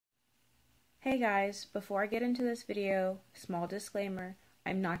Hey guys, before I get into this video, small disclaimer,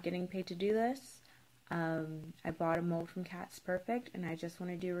 I'm not getting paid to do this. I bought a mold from Cats-Purrfect and I just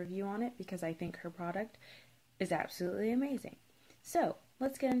want to do a review on it because I think her product is absolutely amazing. So,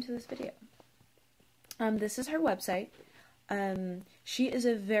 let's get into this video. This is her website. She is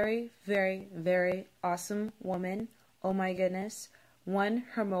a very, very, very awesome woman. Oh my goodness. 1,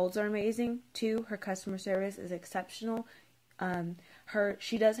 her molds are amazing. 2, her customer service is exceptional.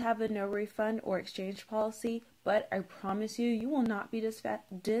 She does have a no refund or exchange policy, but I promise you, you will not be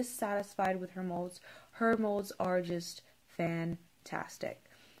dissatisfied with her molds. Her molds are just fantastic.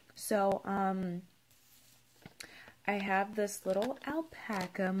 So, I have this little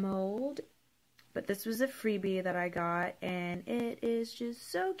alpaca mold, but this was a freebie that I got, and it is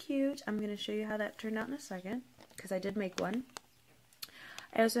just so cute. I'm going to show you how that turned out in a second, because I did make one.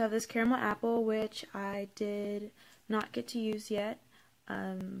 I also have this caramel apple, which I did not get to use yet.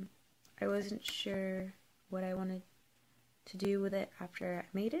 I wasn't sure what I wanted to do with it after I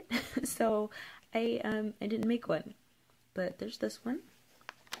made it, so I didn't make one. But there's this one.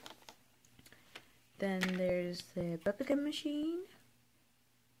 Then there's the bubblegum machine.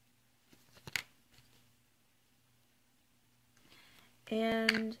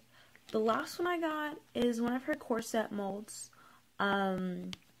 And the last one I got is one of her corset molds.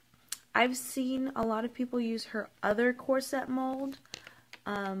 I've seen a lot of people use her other corset mold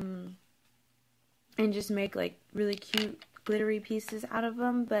and just make like really cute glittery pieces out of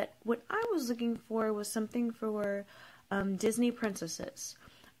them, but what I was looking for was something for Disney princesses.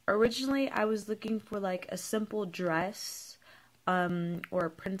 Originally I was looking for like a simple dress or a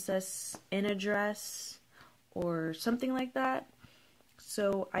princess in a dress or something like that,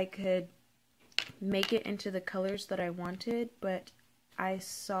 so I could make it into the colors that I wanted, but I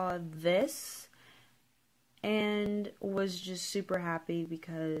saw this and was just super happy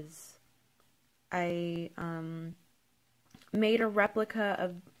because I made a replica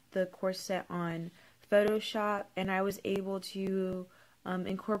of the corset on Photoshop, and I was able to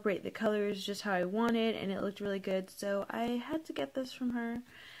incorporate the colors just how I wanted, and it looked really good, so I had to get this from her.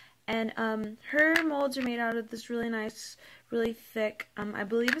 And her molds are made out of this really nice, really thick, I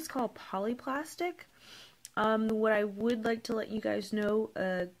believe it's called polyplastic. What I would like to let you guys know,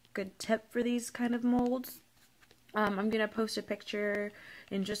 a good tip for these kind of molds, I'm going to post a picture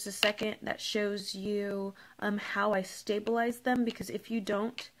in just a second that shows you how I stabilize them, because if you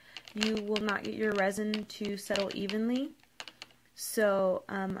don't, you will not get your resin to settle evenly. So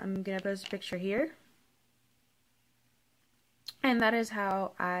I'm going to post a picture here. And that is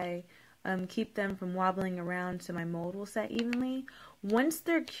how I keep them from wobbling around so my mold will set evenly. Once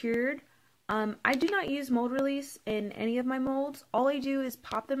they're cured, I do not use mold release in any of my molds. All I do is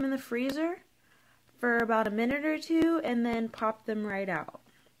pop them in the freezer for about a minute or two and then pop them right out.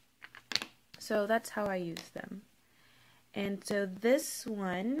 So that's how I use them. And so this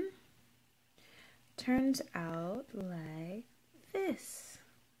one turns out like this.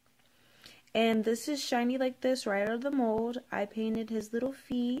 And this is shiny like this right out of the mold. I painted his little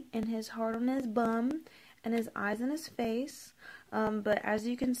feet and his heart on his bum and his eyes and his face. But as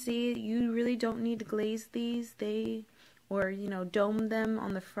you can see, you really don't need to glaze these. Or dome them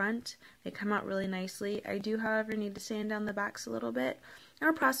on the front. They come out really nicely. I do, however, need to sand down the backs a little bit,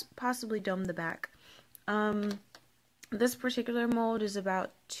 or possibly dome the back. This particular mold is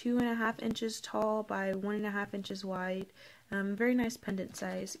about 2.5 inches tall by 1.5 inches wide. Very nice pendant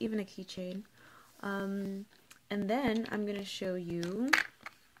size, even a keychain. And then I'm going to show you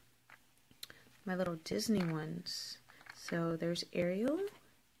my little Disney ones. So there's Ariel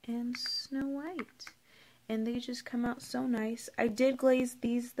and Snow White. And they just come out so nice. I did glaze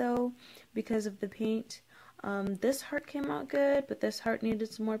these though because of the paint. This heart came out good, but this heart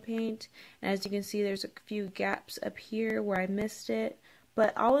needed some more paint. And as you can see, there's a few gaps up here where I missed it.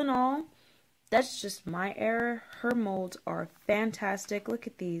 But all in all, that's just my error. Her molds are fantastic. Look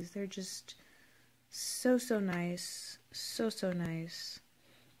at these. They're just so nice. So nice.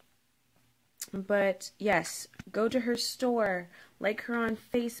 But yes, go to her store. Like her on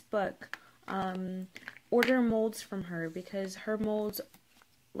Facebook. Order molds from her, because her molds,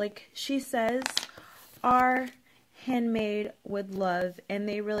 like she says, are handmade with love, and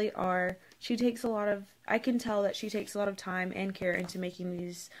they really are. She takes a lot of, I can tell that she takes a lot of time and care into making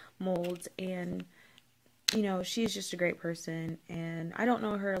these molds, and she's just a great person. And I don't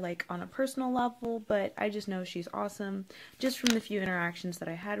know her like on a personal level, but I just know she's awesome just from the few interactions that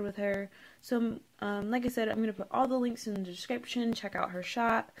I had with her. So like I said, I'm going to put all the links in the description. Check out her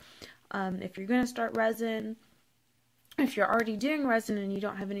shop. If you're going to start resin, if you're already doing resin and you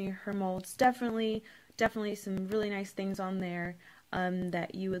don't have any of her molds, definitely some really nice things on there.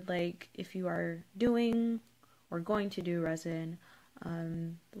 that you would like if you are doing or going to do resin.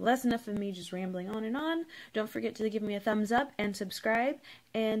 That's enough of me just rambling on and on. Don't forget to give me a thumbs up and subscribe,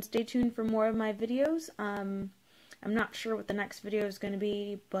 and stay tuned for more of my videos. I'm not sure what the next video is going to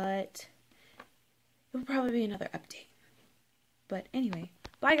be, but it will probably be another update. But anyway,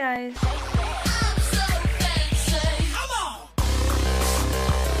 bye guys!